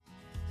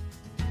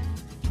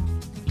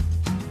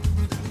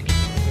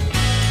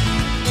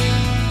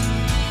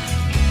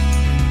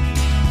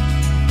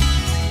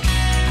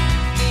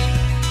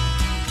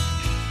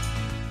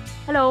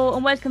Hello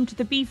and welcome to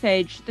the Beef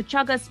Edge, the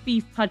Teagasc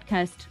Beef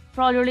podcast,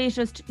 for all your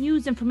latest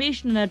news,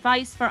 information and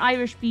advice for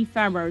Irish beef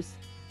farmers.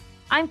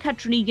 I'm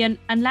Catherine Egan,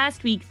 and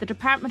last week the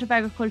Department of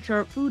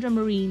Agriculture, Food and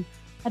Marine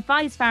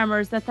advised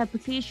farmers that the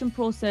application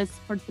process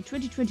for the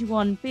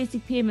 2021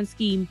 Basic Payment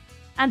Scheme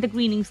and the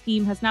Greening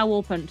Scheme has now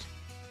opened.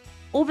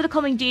 Over the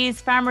coming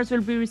days, farmers will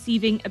be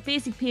receiving a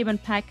basic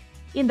payment pack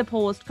in the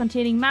post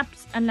containing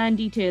maps and land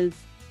details.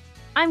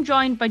 I'm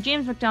joined by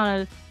James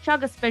McDonnell,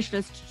 Teagasc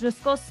specialist, to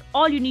discuss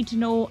all you need to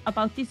know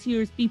about this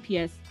year's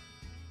BPS.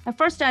 I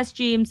first asked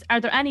James, are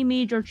there any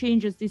major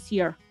changes this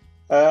year?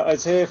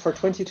 I'd say for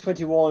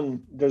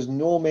 2021, there's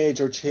no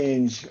major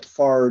change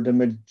for the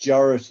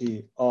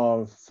majority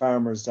of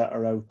farmers that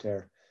are out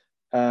there.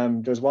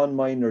 There's one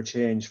minor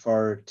change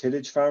for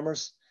tillage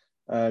farmers.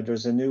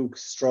 There's a new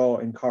straw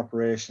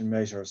incorporation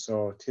measure,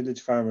 so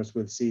tillage farmers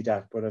will see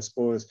that. But I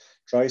suppose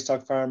dry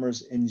stock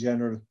farmers in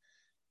general,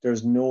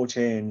 there's no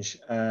change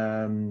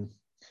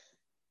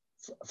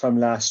from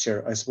last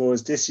year. I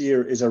suppose this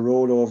year is a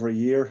rollover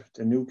year.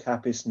 The new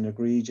cap isn't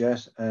agreed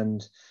yet,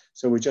 and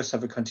so we just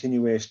have a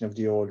continuation of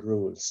the old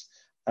rules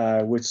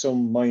with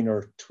some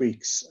minor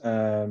tweaks.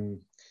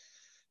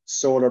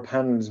 Solar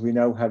panels, we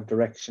now have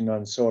direction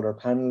on solar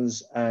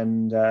panels,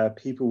 and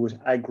people with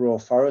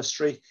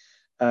agroforestry,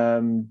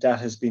 that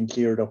has been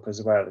cleared up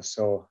as well.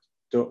 So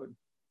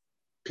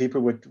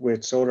people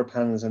with solar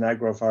panels and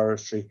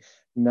agroforestry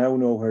now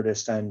know where they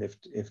stand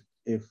if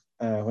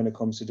when it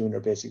comes to doing their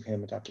basic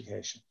payment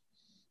application.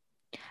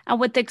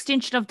 And with the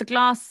extension of the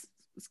glass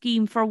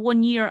scheme for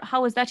 1 year,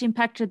 how has that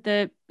impacted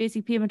the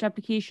basic payment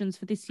applications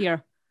for this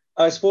year?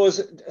 I suppose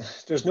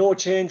there's no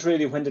change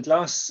really. When the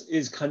glass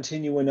is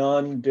continuing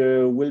on,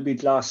 there will be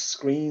glass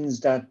screens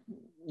that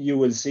you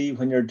will see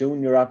when you're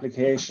doing your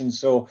application.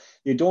 So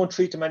you don't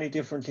treat them any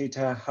differently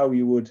to how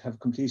you would have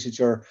completed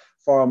your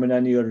form in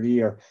any other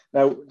year.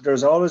 Now,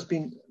 there's always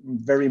been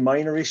very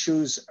minor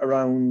issues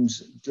around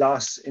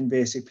glass in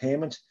basic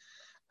payment.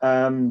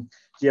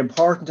 The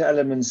important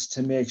elements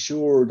to make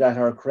sure that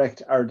are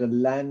correct are the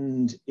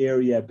land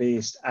area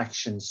based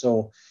actions.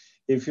 So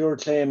if you're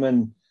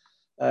claiming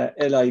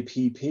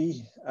LIPP,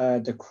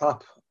 the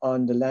crop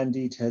on the land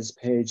details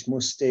page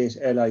must state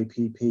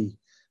LIPP,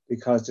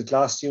 because the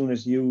glass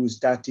unit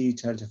used that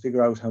detail to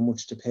figure out how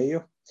much to pay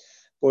you.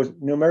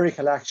 But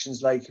numerical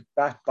actions like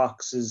bat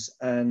boxes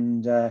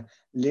and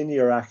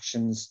linear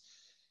actions,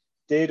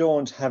 they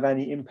don't have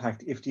any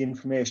impact if the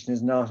information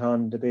is not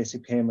on the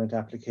basic payment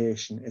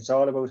application. It's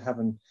all about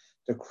having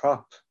the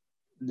crop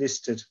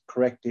listed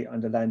correctly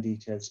on the land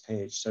details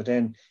page. So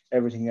then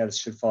everything else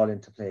should fall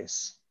into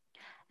place.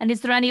 And is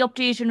there any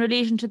update in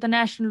relation to the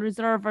National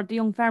Reserve or the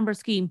Young Farmer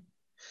Scheme?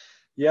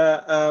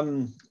 Yeah,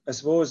 I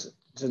suppose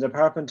the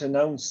department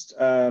announced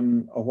a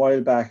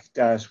while back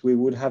that we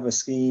would have a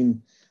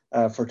scheme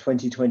for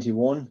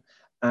 2021,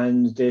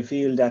 and they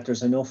feel that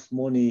there's enough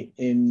money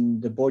in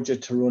the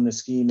budget to run a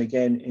scheme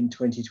again in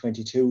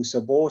 2022.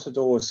 So both of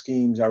those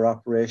schemes are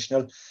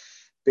operational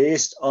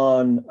based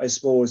on, I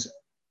suppose,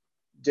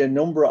 the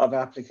number of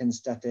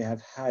applicants that they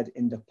have had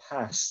in the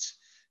past.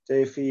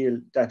 They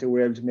feel that they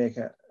were able to make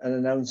an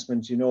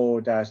announcement,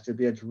 that they'll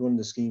be able to run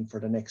the scheme for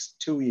the next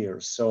 2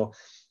 years. So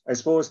I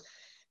suppose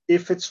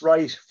if it's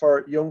right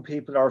for young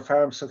people or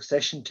farm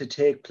succession to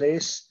take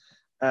place,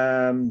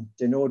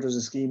 they know there's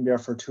a scheme there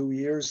for 2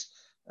 years.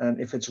 And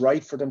if it's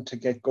right for them to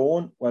get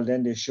going, well,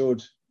 then they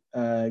should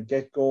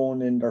get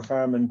going in their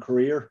farming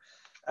career.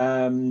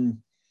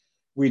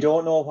 We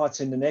don't know what's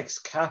in the next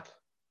cap,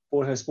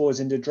 but I suppose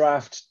in the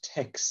draft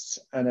texts,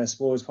 and I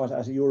suppose what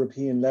at a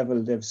European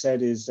level they've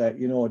said is that,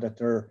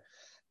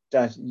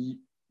 that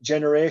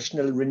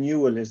generational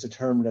renewal is the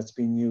term that's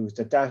been used,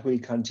 that will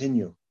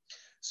continue.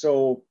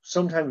 So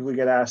sometimes we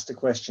get asked the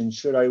question,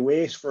 should I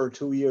wait for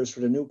 2 years for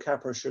the new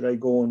cap or should I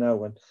go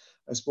now? And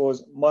I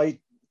suppose my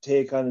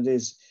take on it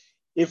is,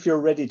 if you're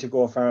ready to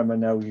go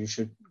farming now, you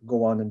should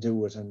go on and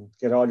do it and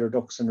get all your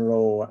ducks in a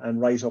row and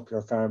write up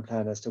your farm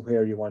plan as to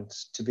where you want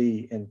to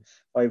be in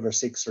 5 or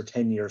 6 or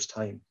 10 years'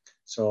 time.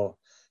 So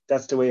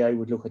that's the way I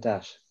would look at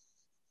that.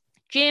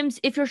 James,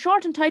 if you're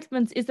short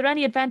entitlements, is there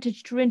any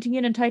advantage to renting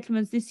in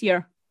entitlements this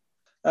year?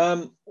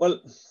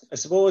 Well, I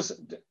suppose,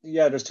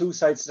 there's two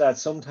sides to that.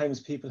 Sometimes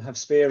people have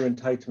spare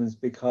entitlements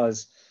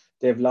because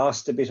they've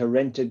lost a bit of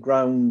rented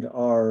ground,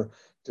 or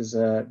there's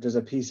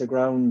a piece of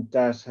ground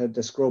that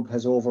the scrub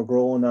has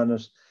overgrown on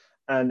it.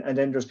 And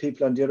then there's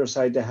people on the other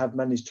side that have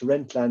managed to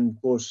rent land,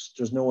 but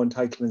there's no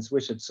entitlements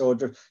with it. So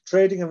the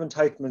trading of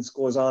entitlements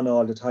goes on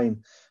all the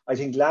time. I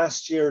think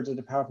last year, the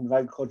Department of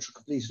Agriculture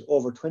completed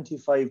over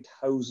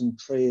 25,000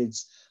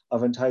 trades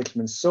of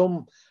entitlements.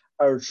 Some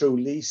are through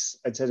lease,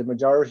 I'd say the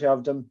majority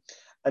of them.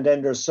 And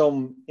then there's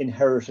some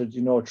inherited,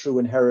 through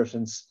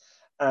inheritance,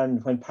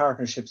 and when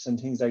partnerships and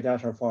things like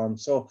that are formed.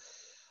 So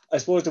I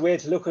suppose the way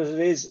to look at it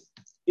is,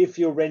 if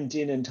you rent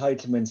in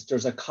entitlements,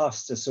 there's a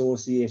cost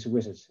associated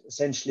with it.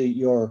 Essentially,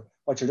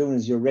 what you're doing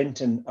is you're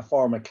renting a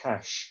form of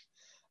cash.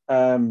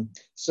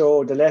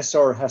 So the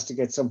lessor has to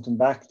get something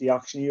back. The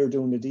auctioneer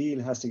doing the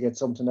deal has to get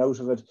something out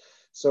of it.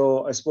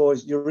 So I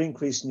suppose you're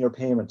increasing your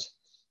payment.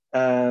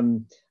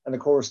 And of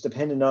course,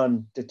 depending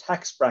on the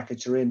tax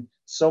bracket you're in,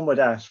 some of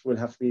that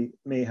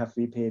may have to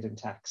be paid in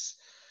tax.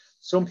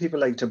 Some people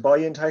like to buy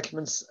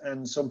entitlements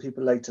and some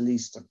people like to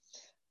lease them.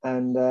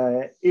 And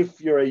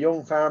if you're a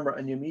young farmer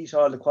and you meet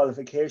all the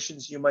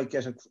qualifications, you might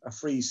get a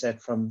free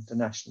set from the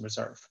National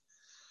Reserve.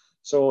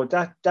 So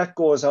that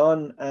goes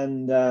on,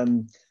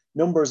 and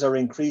numbers are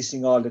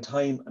increasing all the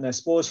time. And I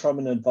suppose from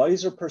an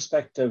advisor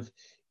perspective,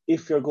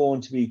 if you're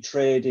going to be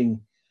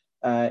trading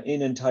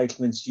in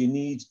entitlements, you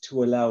need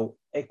to allow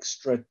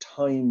extra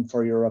time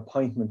for your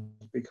appointment,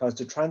 because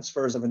the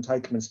transfers of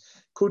entitlements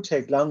could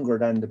take longer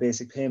than the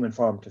basic payment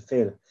form to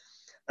fill.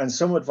 And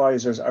some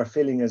advisors are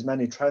filling as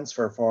many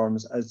transfer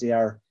forms as they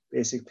are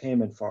basic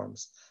payment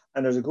forms.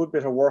 And there's a good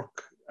bit of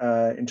work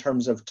in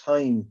terms of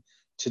time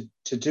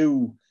to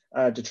do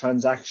the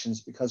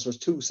transactions, because there's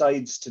two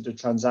sides to the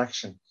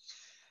transaction.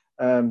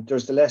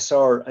 There's the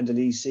lessor and the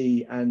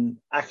lessee, and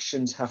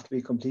actions have to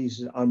be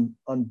completed on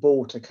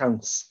both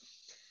accounts.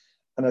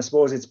 And I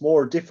suppose it's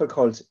more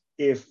difficult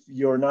if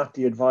you're not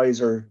the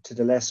advisor to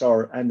the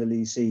lessor and the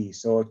lessee.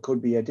 So it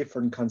could be a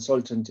different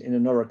consultant in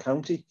another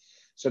county.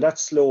 So that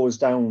slows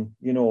down,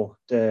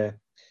 the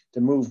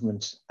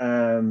movement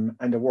and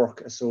the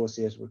work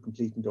associated with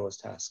completing those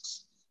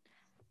tasks.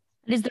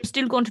 And is there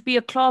still going to be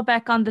a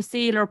clawback on the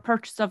sale or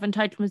purchase of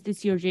entitlements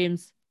this year,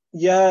 James?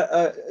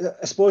 Yeah,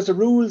 I suppose the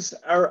rules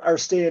are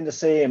staying the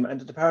same, and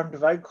the Department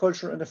of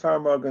Agriculture and the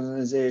farm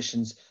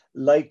organisations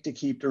like to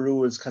keep the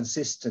rules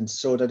consistent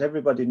so that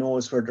everybody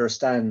knows where there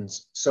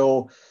stands.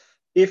 So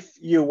if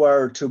you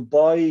were to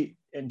buy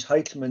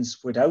entitlements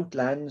without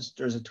land,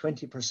 there's a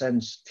 20%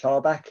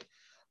 clawback,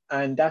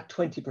 and that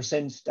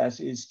 20%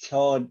 that is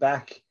clawed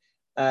back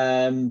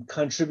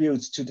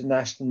contributes to the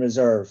National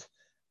Reserve.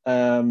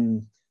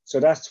 So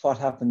that's what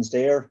happens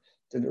there.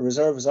 The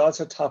reserve is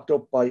also topped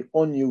up by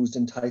unused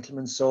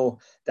entitlements. So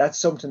that's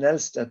something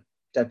else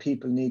that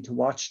people need to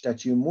watch,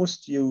 that you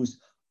must use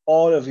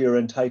all of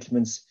your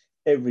entitlements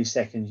every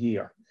second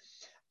year.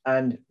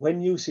 And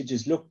when usage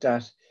is looked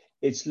at,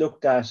 it's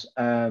the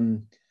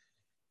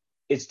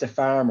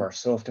farmer.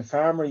 So if the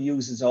farmer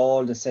uses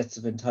all the sets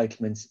of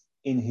entitlements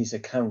in his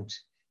account,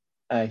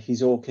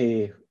 he's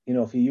okay.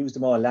 If he used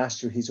them all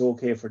last year, he's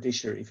okay for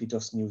this year if he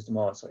doesn't use them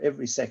all. So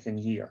every second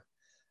year.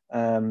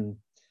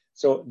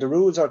 So the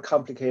rules are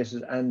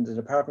complicated, and the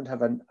department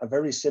have a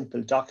very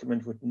simple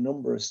document with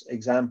numerous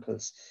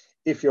examples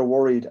if you're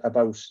worried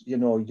about,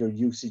 your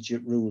usage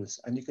rules.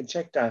 And you can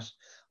check that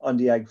on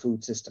the Ag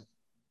Food System.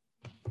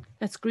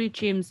 That's great,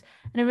 James.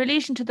 And in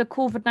relation to the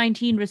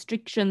COVID-19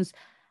 restrictions,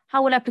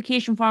 how will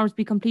application forms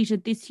be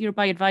completed this year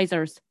by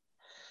advisors?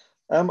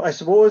 I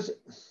suppose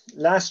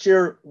last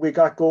year we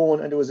got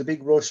going and there was a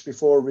big rush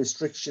before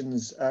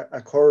restrictions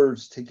occurred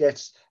to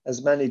get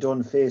as many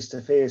done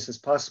face-to-face as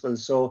possible.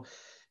 So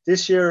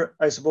this year,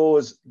 I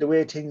suppose the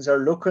way things are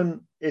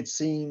looking, it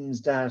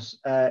seems that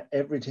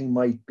everything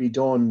might be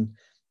done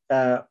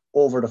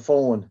over the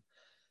phone.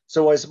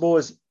 So I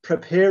suppose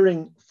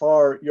preparing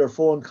for your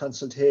phone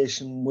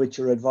consultation with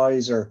your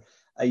advisor,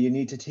 you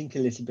need to think a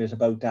little bit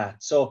about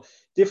that. So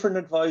different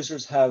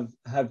advisors have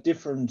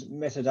different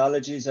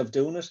methodologies of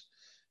doing it.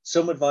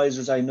 Some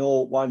advisors I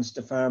know want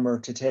the farmer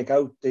to take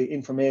out the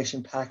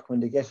information pack when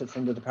they get it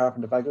from the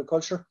Department of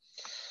Agriculture.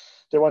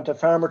 They want the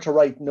farmer to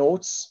write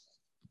notes.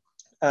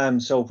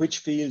 So which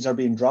fields are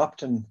being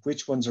dropped and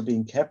which ones are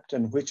being kept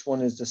and which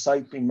one is the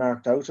site being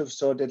marked out of.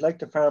 So they'd like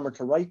the farmer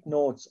to write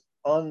notes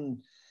on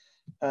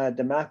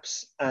the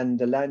maps and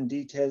the land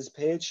details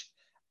page,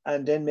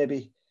 and then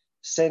maybe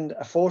send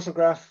a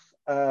photograph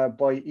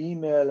by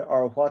email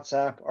or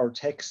WhatsApp or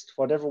text,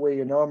 whatever way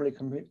you normally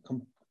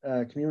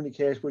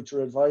communicate with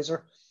your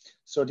advisor.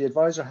 So the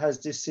advisor has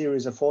this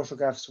series of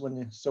photographs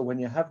when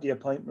you have the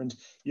appointment,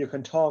 you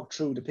can talk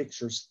through the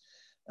pictures.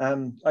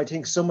 I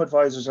think some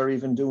advisors are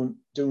even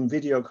doing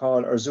video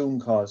call or Zoom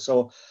call.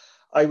 So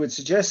I would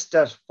suggest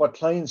that what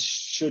clients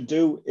should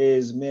do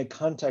is make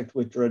contact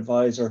with their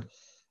advisor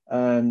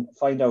and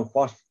find out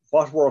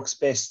what works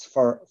best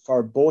for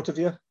both of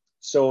you,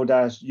 so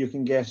that you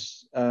can get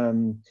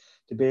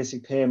the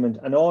basic payment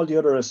and all the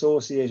other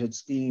associated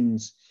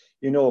schemes,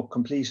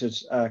 completed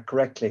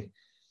correctly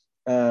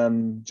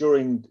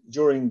during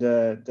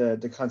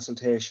the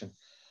consultation.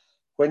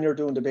 When you're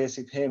doing the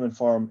basic payment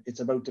form, it's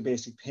about the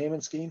basic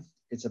payment scheme,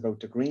 it's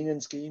about the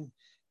greening scheme,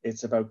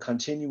 it's about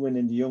continuing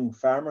in the young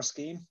farmer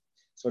scheme.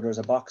 So there's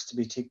a box to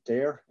be ticked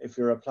there. If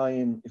you're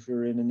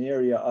in an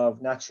area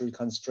of natural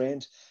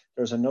constraint,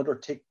 there's another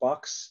tick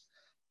box.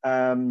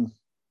 There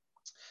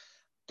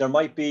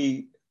might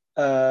be,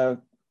 I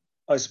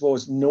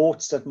suppose,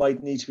 notes that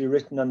might need to be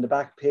written on the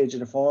back page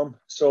of the form.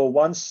 So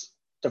once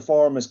the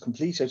form is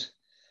completed,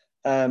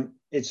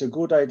 it's a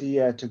good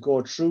idea to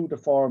go through the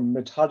form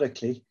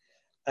methodically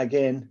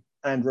again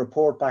and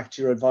report back to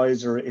your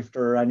advisor if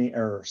there are any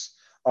errors,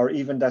 or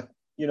even that,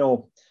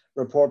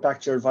 report back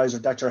to your advisor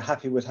that you're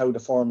happy with how the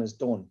form is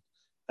done.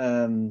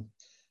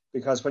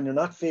 Because when you're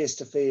not face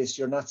to face,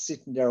 you're not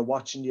sitting there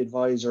watching the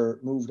advisor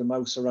move the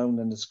mouse around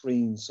on the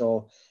screen.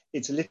 So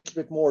it's a little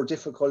bit more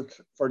difficult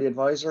for the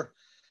advisor.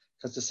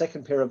 because the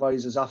second pair of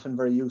eyes is often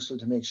very useful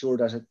to make sure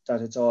that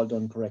it's all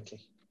done correctly.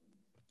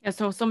 Yeah,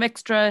 so some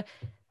extra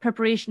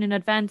preparation in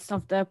advance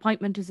of the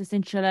appointment is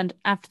essential, and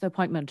after the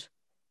appointment.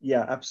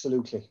 Yeah,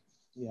 absolutely.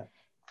 Yeah.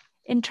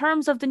 In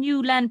terms of the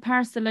new land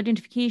parcel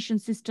identification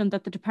system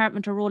that the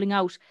department are rolling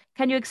out,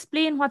 can you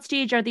explain what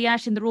stage are they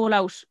at in the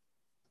rollout?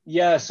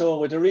 Yeah,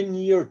 so they're in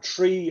year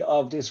 3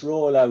 of this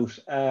rollout.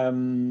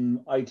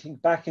 I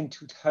think back in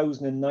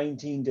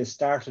 2019, they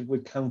started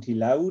with County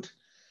Louth.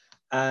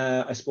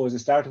 I suppose it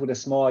started with a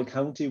small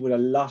county with a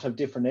lot of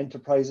different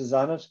enterprises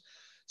on it.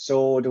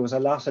 So there was a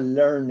lot of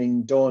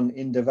learning done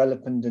in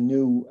developing the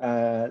new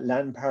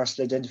land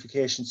parcel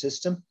identification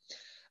system.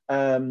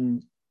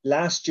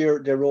 Last year,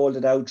 they rolled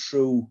it out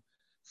through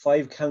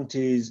 5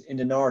 counties in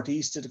the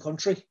northeast of the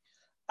country,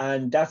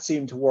 and that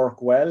seemed to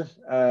work well.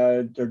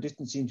 There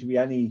didn't seem to be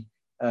any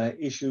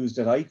issues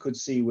that I could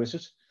see with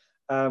it.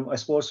 I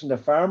suppose from the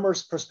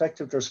farmers'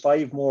 perspective, there's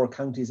 5 more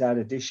counties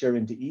added this year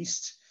in the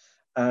east.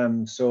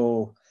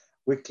 So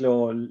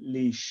Wicklow,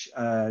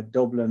 Laois,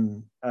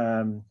 Dublin,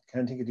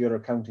 can't think of the other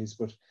counties,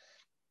 but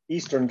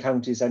eastern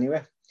counties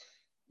anyway.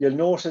 You'll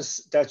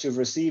notice that you've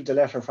received a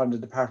letter from the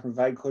Department of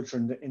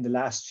Agriculture in the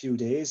last few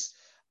days,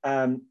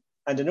 and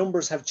the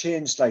numbers have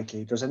changed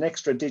slightly. There's an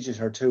extra digit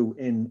or 2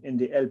 in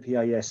the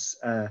LPIS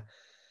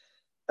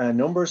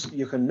numbers.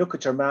 You can look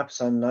at your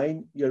maps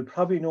online. You'll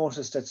probably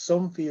notice that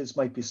some fields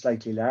might be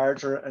slightly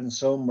larger and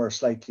some are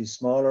slightly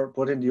smaller,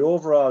 but in the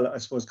overall, I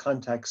suppose,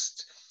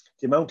 context,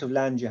 the amount of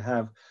land you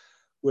have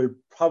will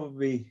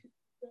probably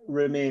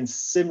remain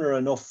similar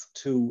enough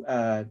to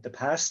the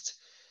past.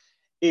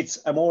 It's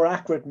a more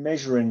accurate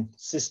measuring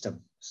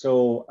system.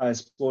 So I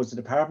suppose the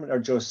department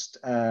are just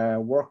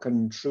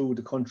working through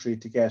the country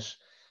to get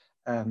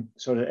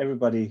so that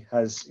everybody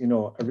has,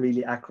 a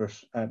really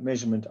accurate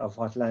measurement of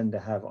what land they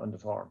have on the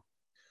farm.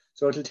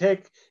 So it'll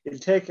take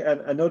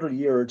another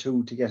year or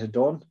 2 to get it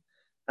done,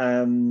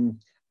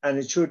 and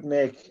it should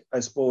make,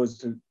 I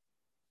suppose,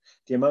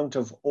 the amount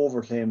of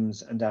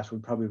overclaims and that will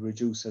probably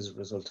reduce as a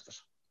result of it.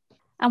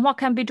 And what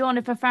can be done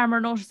if a farmer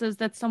notices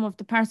that some of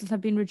the parcels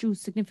have been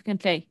reduced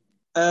significantly?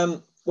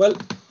 Well,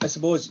 I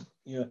suppose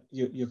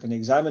you can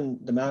examine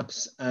the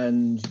maps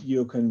and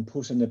you can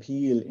put an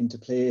appeal into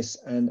place.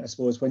 And I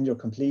suppose when you're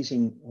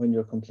completing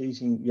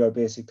your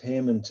basic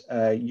payment,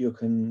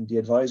 the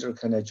advisor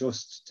can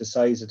adjust the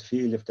size of the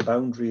field if the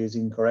boundary is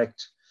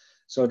incorrect.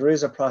 So there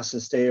is a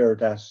process there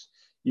that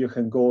you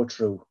can go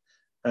through.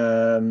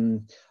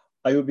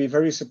 I would be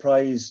very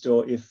surprised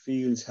though if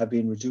fields have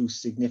been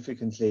reduced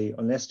significantly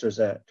unless there's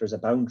a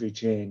boundary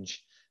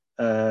change.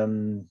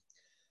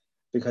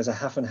 Because I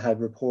haven't had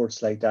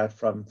reports like that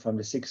from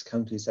the 6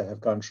 counties that have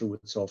gone through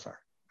it so far.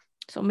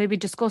 So maybe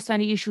discuss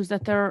any issues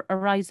that are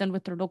arising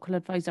with their local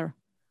advisor.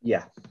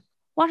 Yeah.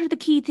 What are the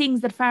key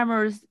things that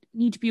farmers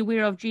need to be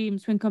aware of,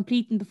 James, when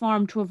completing the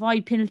form to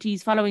avoid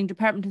penalties following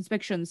department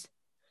inspections?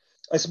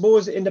 I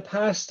suppose in the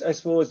past,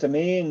 the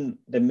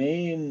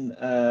main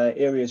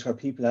areas where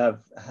people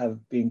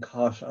have been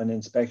caught on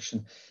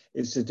inspection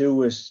is to do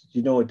with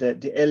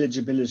the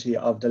eligibility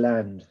of the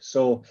land.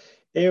 So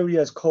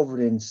areas covered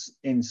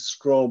in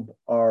scrub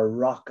or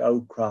rock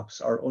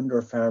outcrops or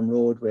under farm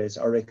roadways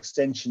or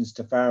extensions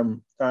to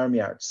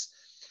farmyards,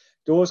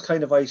 those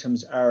kind of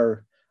items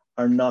are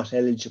not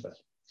eligible.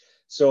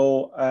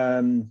 So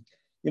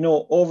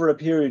over a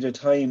period of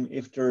time,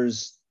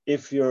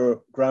 if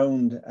your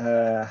ground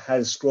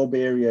has scrub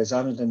areas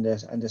on it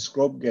and the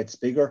scrub gets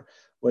bigger,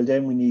 well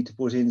then we need to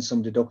put in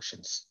some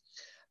deductions.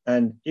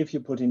 And if you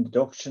put in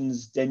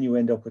deductions, then you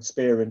end up with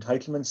spare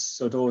entitlements.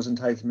 So those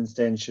entitlements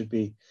then should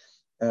be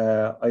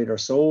either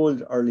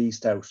sold or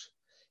leased out.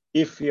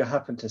 If you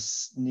happen to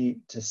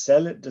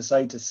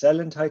decide to sell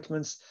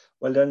entitlements,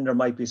 well then there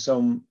might be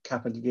some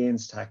capital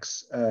gains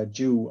tax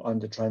due on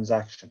the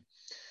transaction.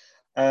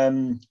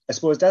 I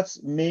suppose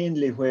that's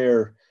mainly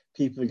where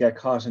people get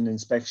caught in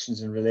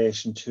inspections in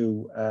relation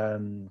to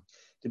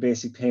the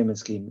basic payment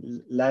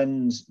scheme,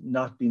 land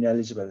not being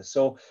eligible.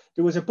 So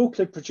there was a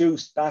booklet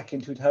produced back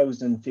in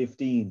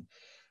 2015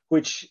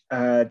 which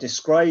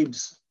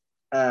describes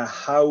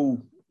how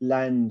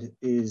land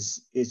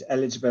is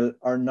eligible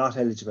or not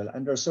eligible.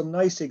 And there are some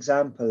nice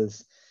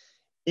examples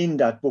in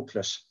that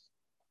booklet.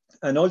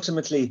 And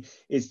ultimately,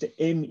 it's the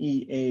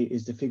MEA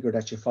is the figure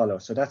that you follow.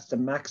 So that's the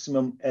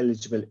maximum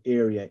eligible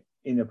area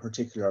in a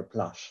particular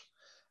plot.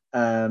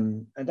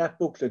 And that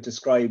booklet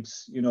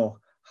describes,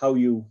 how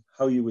you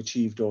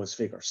achieve those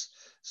figures.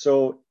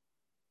 So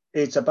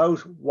it's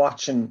about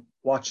watching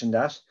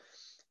that.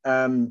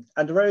 And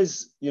there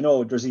is,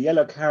 there's a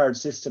yellow card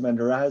system, and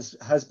there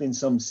has been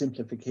some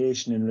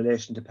simplification in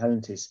relation to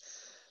penalties.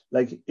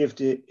 Like if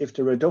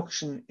the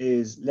reduction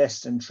is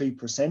less than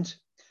 3%,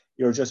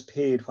 you're just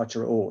paid what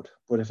you're owed.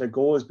 But if it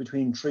goes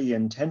between 3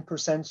 and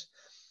 10%,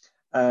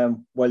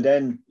 well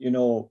then,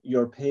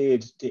 you're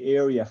paid the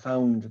area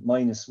found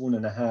minus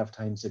 1.5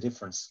 times the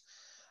difference.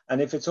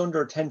 And if it's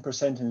under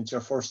 10% and it's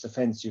your first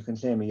offence, you can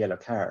claim a yellow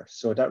card.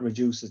 So that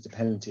reduces the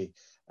penalty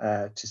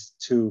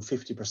to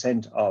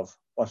 50% of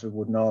what it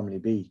would normally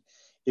be.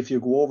 If you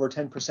go over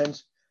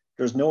 10%,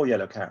 there's no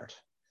yellow card.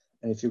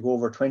 And if you go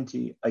over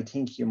 20, I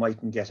think you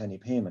mightn't get any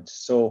payment.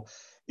 So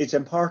it's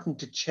important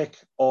to check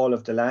all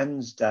of the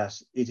lands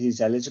that it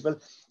is eligible.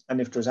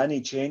 And if there's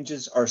any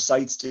changes or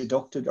sites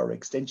deducted or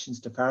extensions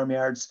to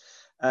farmyards,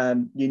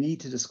 you need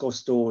to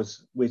discuss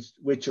those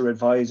with your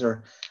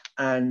advisor,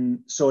 and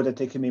so that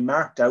they can be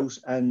marked out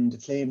and the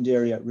claimed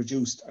area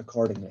reduced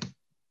accordingly.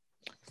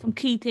 Some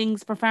key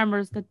things for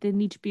farmers that they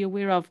need to be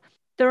aware of.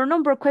 There are a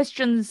number of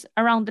questions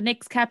around the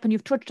next cap, and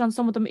you've touched on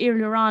some of them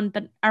earlier on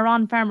that are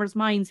on farmers'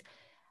 minds.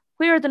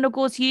 Where are the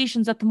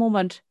negotiations at the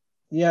moment?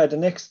 Yeah, the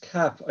next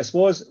cap, I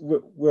suppose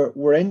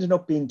we're ending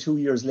up being 2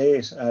 years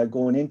late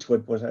going into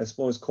it, but I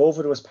suppose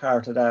COVID was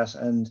part of that.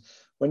 And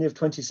when you have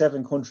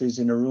 27 countries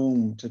in a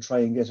room to try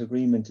and get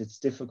agreement, it's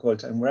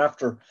difficult. And we're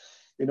after,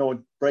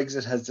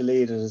 Brexit has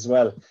delayed it as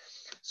well.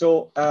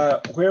 So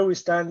where we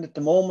stand at the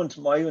moment,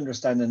 my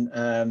understanding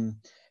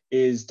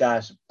is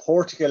that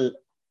Portugal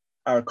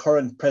are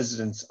current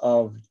presidents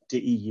of the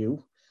EU,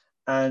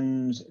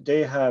 and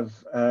they have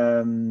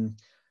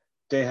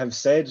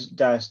said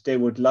that they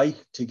would like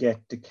to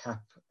get the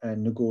cap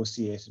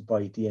negotiated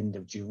by the end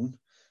of June.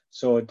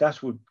 So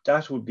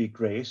that would be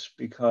great,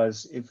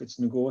 because if it's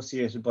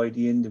negotiated by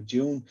the end of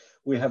June,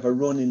 we have a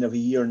run-in of a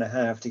year and a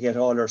half to get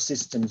all our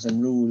systems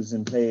and rules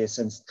in place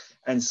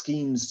and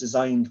schemes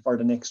designed for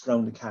the next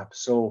round of cap.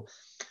 So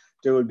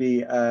there would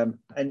be an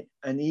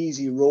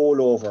easy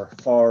rollover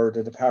for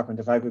the Department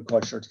of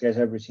Agriculture to get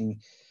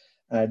everything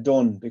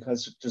done,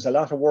 because there's a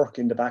lot of work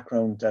in the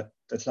background that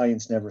the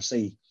clients never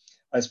see.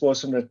 I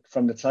suppose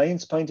from the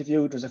client's point of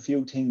view, there's a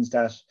few things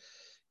that,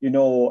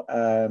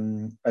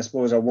 I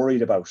suppose are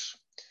worried about.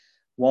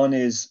 One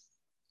is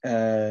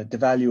the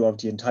value of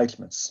the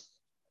entitlements.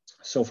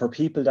 So for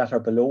people that are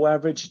below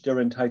average,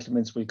 their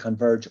entitlements will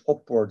converge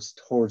upwards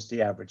towards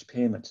the average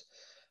payment.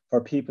 For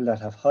people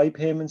that have high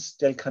payments,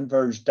 they'll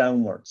converge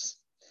downwards.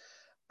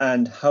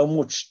 And how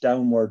much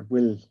downward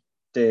will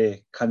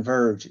they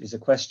converge is a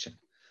question.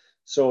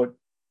 So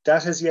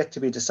that has yet to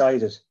be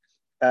decided.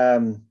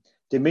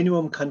 The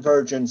minimum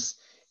convergence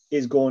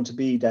is going to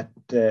be that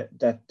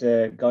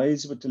the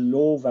guys with the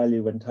low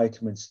value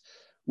entitlements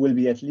will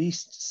be at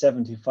least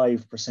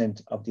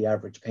 75% of the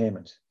average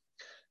payment.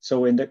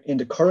 So in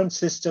the current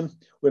system,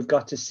 we've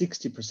got to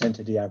 60%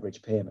 of the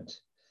average payment.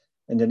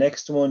 In the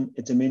next one,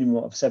 it's a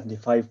minimum of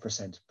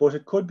 75%, but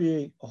it could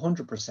be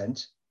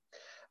 100%.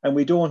 And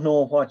we don't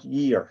know what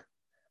year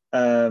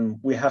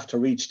we have to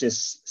reach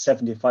this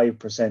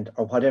 75%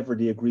 or whatever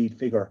the agreed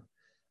figure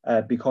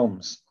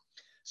becomes.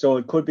 So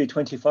it could be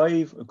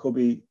 25, it could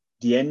be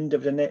the end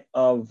of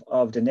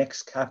the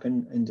next cap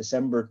in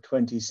December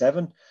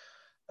 27,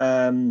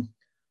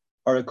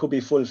 or it could be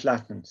full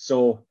flattened.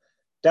 So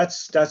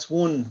that's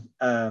one,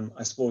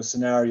 I suppose,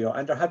 scenario.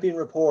 And there have been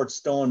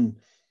reports done,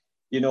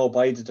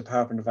 by the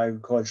Department of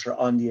Agriculture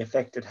on the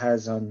effect it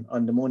has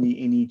on the money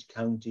in each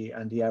county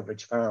and the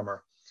average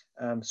farmer.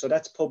 So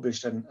that's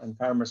published, and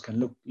farmers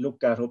can look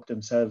that up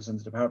themselves on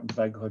the Department of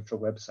Agriculture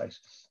website.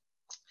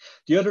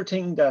 The other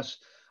thing that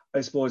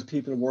I suppose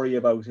people worry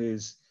about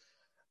is,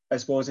 I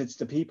suppose it's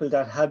the people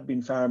that had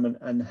been farming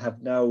and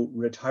have now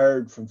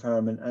retired from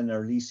farming and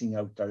are leasing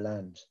out their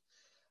land.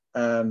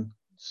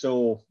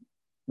 So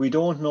we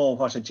don't know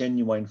what a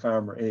genuine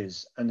farmer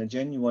is, and a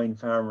genuine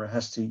farmer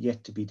has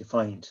yet to be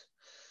defined.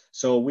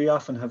 So we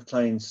often have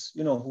clients,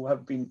 who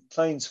have been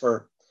clients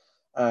of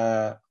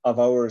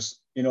ours,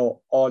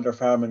 all their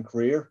farming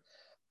career,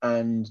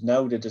 and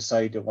now they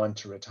decide they want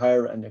to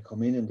retire, and they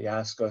come in and they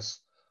ask us,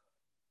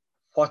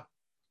 what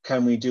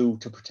can we do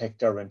to protect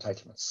their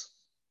entitlements?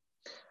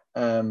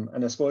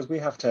 And I suppose we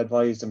have to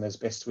advise them as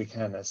best we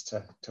can as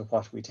to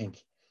what we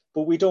think.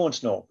 But we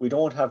don't know. We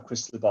don't have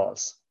crystal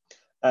balls.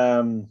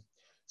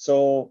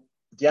 So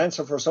the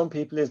answer for some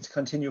people is to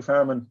continue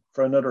farming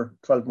for another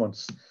 12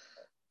 months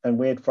and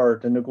wait for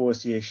the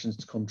negotiations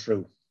to come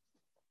through.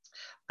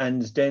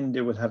 And then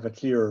they will have a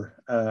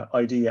clearer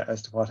idea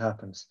as to what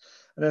happens.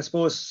 And I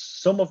suppose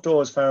some of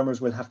those farmers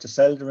will have to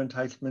sell their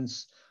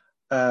entitlements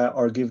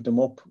or give them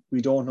up.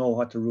 We don't know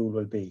what the rule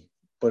will be.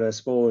 But I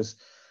suppose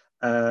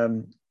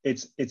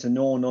it's a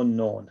known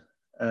unknown.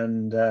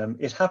 And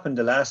it happened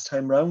the last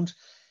time round.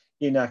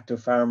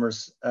 Inactive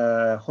farmers,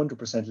 100%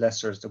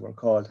 lessers, they were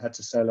called, had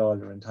to sell all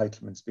their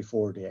entitlements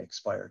before they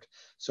expired.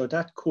 So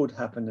that could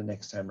happen the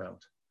next time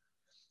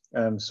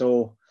round.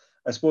 So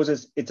I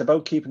suppose it's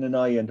about keeping an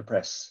eye on the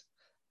press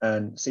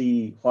and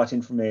see what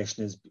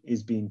information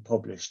is being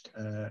published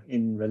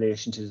in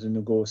relation to the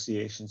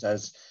negotiations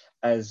as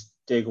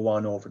they go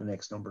on over the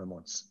next number of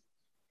months.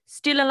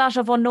 Still a lot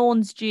of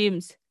unknowns,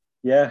 James.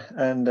 Yeah,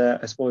 and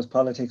I suppose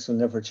politics will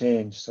never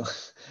change.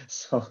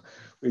 So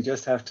we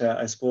just have to,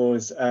 I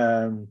suppose,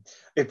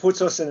 it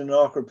puts us in an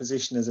awkward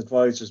position as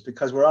advisors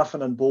because we're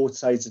often on both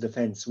sides of the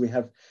fence. We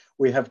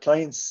have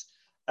clients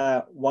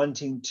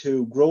wanting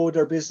to grow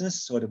their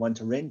business, so they want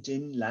to rent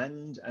in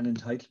land and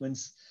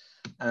entitlements.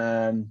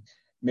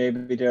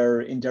 Maybe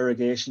they're in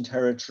derogation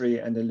territory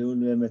and the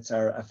loan limits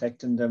are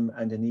affecting them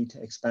and they need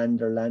to expand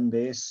their land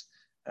base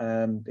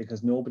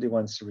because nobody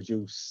wants to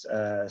reduce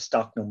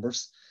stock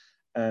numbers.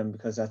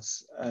 because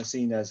that's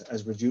seen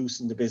as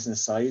reducing the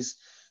business size.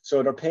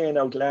 So they're paying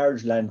out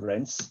large land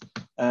rents.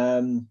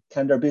 Can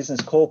their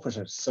business cope with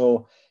it?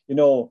 So,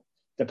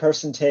 the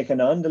person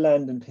taking on the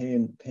land and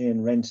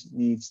paying rent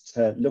needs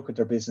to look at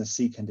their business,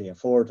 see can they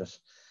afford it.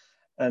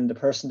 And the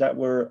person that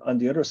were on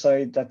the other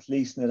side that's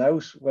leasing it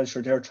out, well,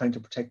 sure, they're trying to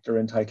protect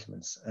their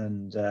entitlements.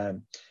 And,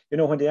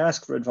 when they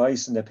ask for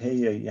advice and they pay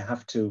you, you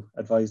have to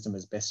advise them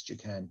as best you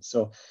can.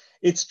 So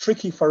it's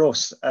tricky for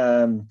us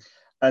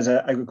as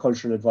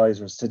agricultural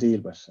advisors to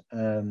deal with.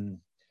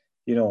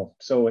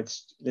 So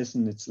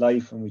it's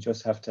life and we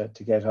just have to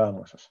get on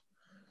with it.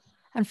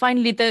 And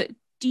finally, the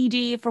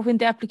D-Day for when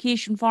the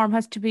application form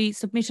has to be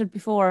submitted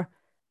before.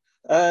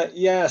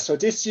 So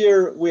this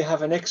year we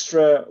have an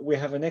extra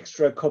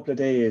couple of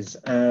days.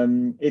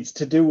 It's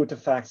to do with the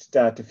fact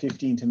that the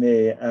 15th of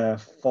May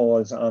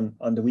falls on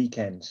the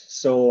weekend.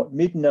 So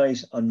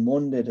midnight on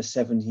Monday, the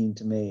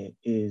 17th of May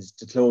is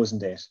the closing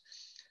date.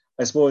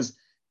 I suppose,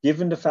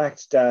 given the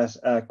fact that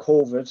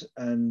COVID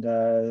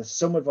and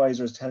some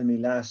advisors telling me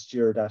last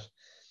year that,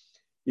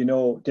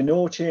 the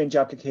no change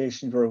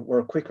applications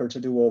were quicker to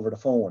do over the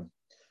phone.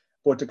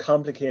 But the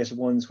complicated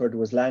ones where there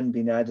was land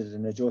being added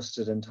and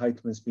adjusted,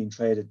 entitlements being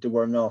traded, they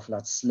were an awful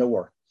lot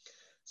slower.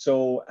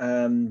 So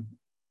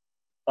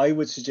I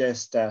would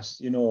suggest that,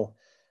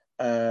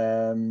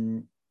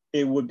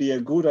 it would be a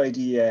good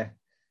idea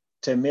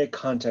to make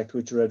contact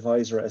with your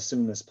advisor as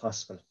soon as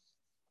possible.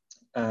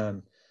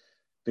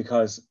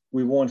 Because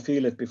we won't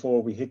feel it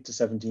before we hit the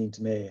 17th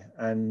of May.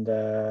 And,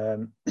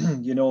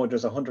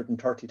 there's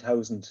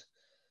 130,000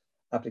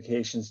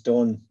 applications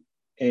done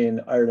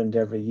in Ireland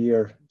every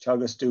year.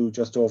 Teagasc do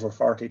just over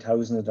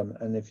 40,000 of them.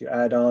 And if you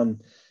add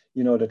on,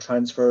 the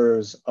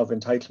transfers of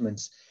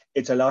entitlements,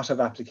 it's a lot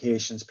of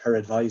applications per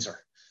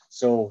advisor.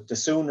 So the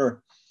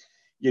sooner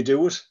you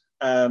do it,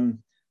 the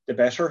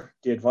better.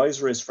 The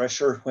advisor is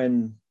fresher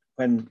when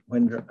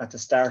they're at the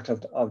start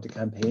of the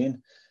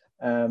campaign.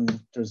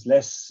 There's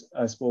less,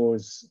 I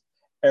suppose,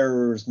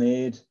 errors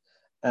made.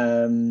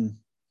 And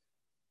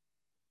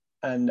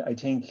I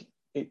think,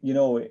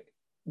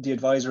 the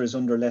advisor is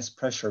under less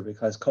pressure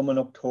because coming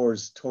up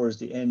towards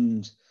the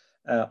end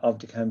of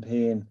the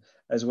campaign,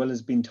 as well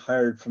as being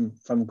tired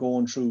from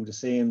going through the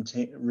same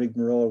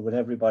rigmarole with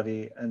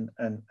everybody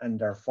and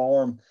their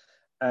form,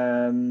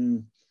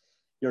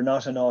 you're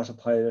not an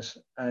autopilot,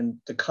 and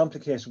the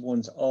complicated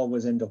ones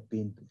always end up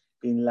being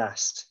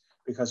last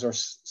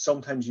because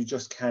sometimes you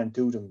just can't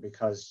do them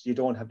because you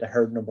don't have the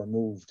herd number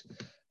moved,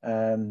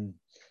 and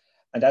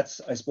that's,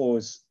 I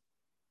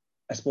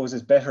suppose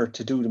it's better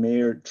to do them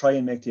earlier, try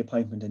and make the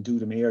appointment and do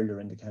them earlier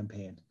in the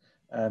campaign.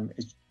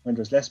 When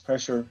there's less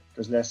pressure,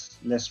 there's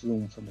less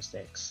room for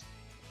mistakes.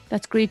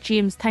 That's great,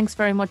 James. Thanks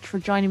very much for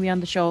joining me on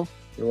the show.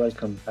 You're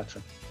welcome,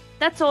 Catherine.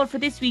 That's all for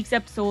this week's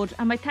episode,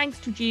 and my thanks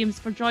to James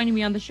for joining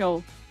me on the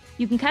show.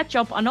 You can catch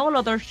up on all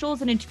other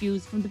shows and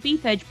interviews from the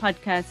BeefEdge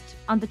podcast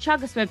on the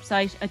Teagasc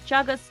website at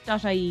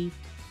teagasc.ie,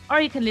 or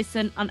you can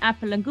listen on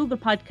Apple and Google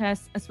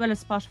Podcasts as well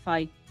as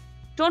Spotify.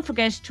 Don't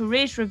forget to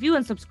rate, review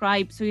and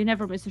subscribe so you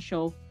never miss a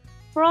show.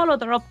 For all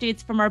other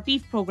updates from our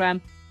beef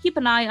programme, keep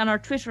an eye on our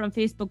Twitter and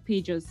Facebook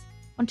pages.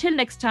 Until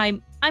next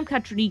time, I'm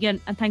Catherine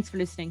Egan and thanks for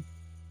listening.